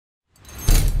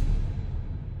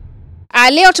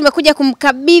Leo tumekuja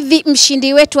kumkabidhi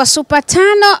mshindi wetu wa Supa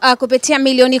 5 kupitia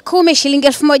milioni 10 shilingi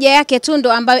 1000 yake tu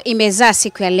ndo ambayo imezaa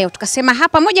siku ya leo. Tukasema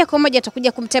hapa moja kwa moja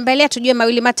tutakuja kumtembelea tujue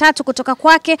mawili matatu kutoka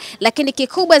kwake, lakini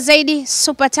kikubwa zaidi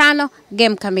Supa 5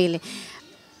 game kamili.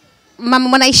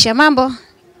 Mama Aisha, mambo?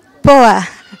 Poa.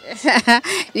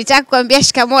 Nitaka kuambia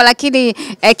shikamoo lakini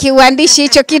kiuandishi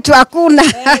hicho kitu hakuna.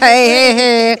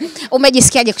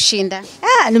 Umejisikiaje kushinda?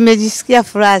 Nimejisikia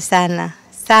furaha sana.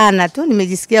 Sana tu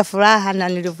nimejisikia furaha, na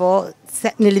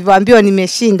nilivyoambiwa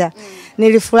nimeshinda.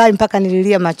 Nilifurahi mpaka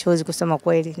nililia machozi kusema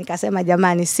kweli. Nikasema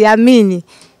jamani,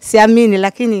 siamini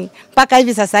lakini mpaka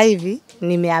hivi sasa hivi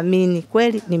nimeamini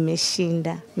kweli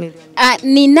nimeshinda milioni.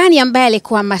 Ni nani ambaye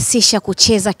alikuhamasisha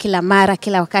kucheza kila mara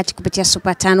kila wakati kupitia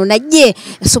Supa 5? Na je,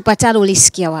 Supa 5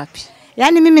 ulisikia wapi?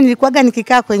 Yaani mimi nilikuwaga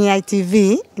nikikaa kwenye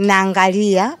ITV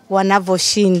naangalia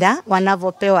wanavoshinda,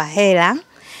 wanavopewa hela.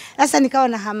 Sasa nikawa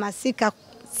nahamasika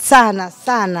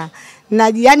sana.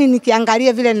 Na yani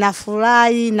nikiangalia vile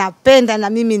nafurahi, napenda na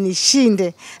mimi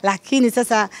nishinde. Lakini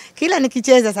sasa kila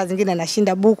nikicheza saa zingine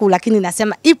nashinda buku, lakini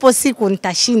nasema ipo siku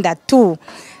nitashinda tu.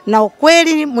 Na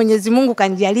ukweli Mwenyezi Mungu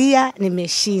kanijalia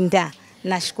nimeshinda.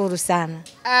 Nashukuru sana.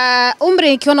 Umri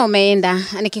nikiona umeenda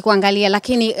nikikuangalia,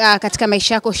 lakini katika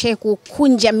maisha yako ushawahi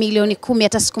kukunja milioni 10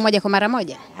 hata siku moja kwa mara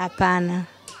moja? Hapana.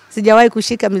 Sijawahi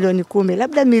kushika milioni 10,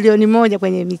 labda milioni 1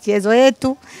 kwenye michezo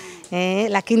yetu.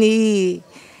 Lakini hii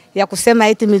ya kusema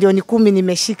eti milioni 10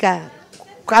 nimeshika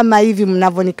kama hivi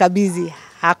mnavonikabidhi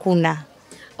hakuna.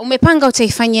 Umepanga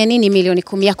utaifanyia nini milioni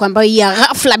 10 yako ambayo ya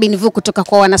ghafla binvu kutoka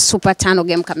kwa wana Supa 5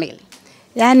 game kamili?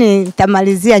 Yaani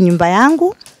nitamalizia nyumba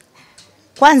yangu.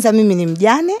 Kwanza mimi ni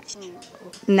mjane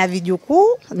na vijukuu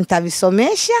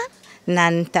nitavisomesha,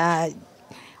 na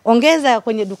nitaongeza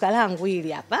kwenye duka langu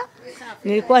hili hapa.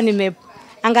 Nilikuwa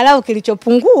angalau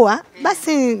kilichopungua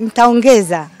basi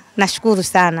nitaongeza. Nashukuru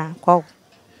sana kwa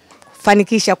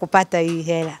kufanikisha kupata hii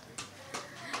hela.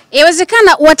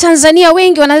 Inawezekana Watanzania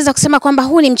wengi wanaweza kusema kwamba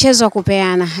huu ni mchezo wa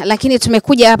kupeana, lakini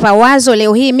tumekuja hapa wazo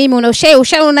leo hii. Mimi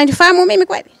unanifahamu mimi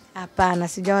kweli? Hapana,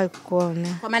 sijawahi kuona.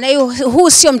 Kwa maana hiyo huu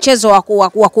sio mchezo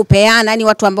wa kupeana, yani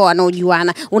watu ambao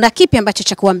wanaojuana. Una kipi ambacho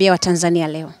cha kuambia Watanzania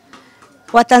leo?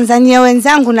 Watanzania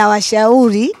wenzangu na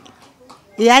washauri,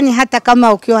 yani hata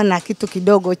kama ukiwa na kitu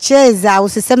kidogo cheza,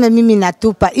 usiseme mimi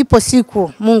natupa. Ipo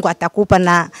siku Mungu atakupa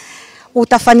na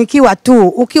utafanikiwa tu.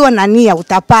 Ukiwa na nia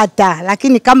utapata,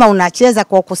 lakini kama unacheza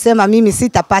kwa kusema mimi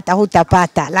sitapata,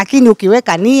 hutapata. Lakini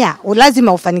ukiweka nia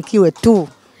lazima ufanikiwe tu.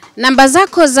 Namba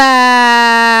zako za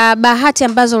bahati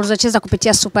ambazo ulizocheza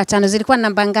kupitia Supa 5 zilikuwa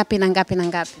namba ngapi na ngapi na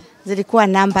ngapi? Zilikuwa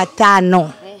namba 5.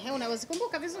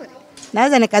 Unazikumbuka vizuri?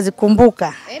 Naweza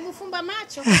nikazikumbuka. Hebu fumba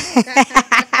macho kumbuka.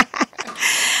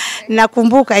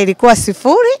 Nakumbuka ilikuwa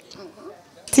 0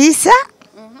 9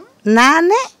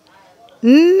 8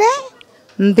 4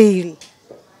 2.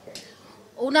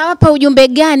 Unawapa ujumbe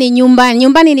gani nyumbani?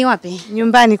 Nyumbani ni wapi?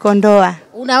 Nyumbani Kondoa.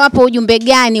 Unawapa ujumbe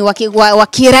gani wa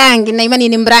Kirangi? Na imani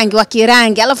ni mrangi wa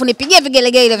Kirangi. Alafu nipigie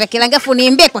vigelegele vya Kirangi, alafu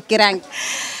niimbie kwa Kirangi.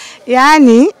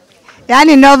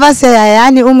 Yani nova sea,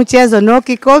 yani mchezo no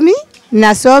kikomi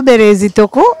na soberezi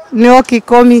toko no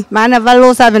kikomi, maana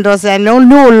valosa vendosa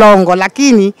no longo,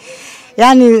 lakini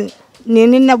yani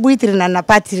nini na buitri na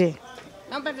napatire.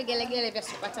 Naomba vigelegele vya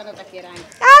Supa 5 vya Kirangi.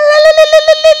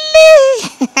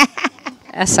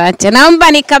 Asante.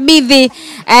 Naomba nikabidhi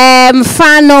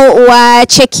mfano wa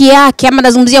cheki yake, ama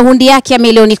nazungumzia hundi yake ya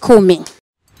milioni 10.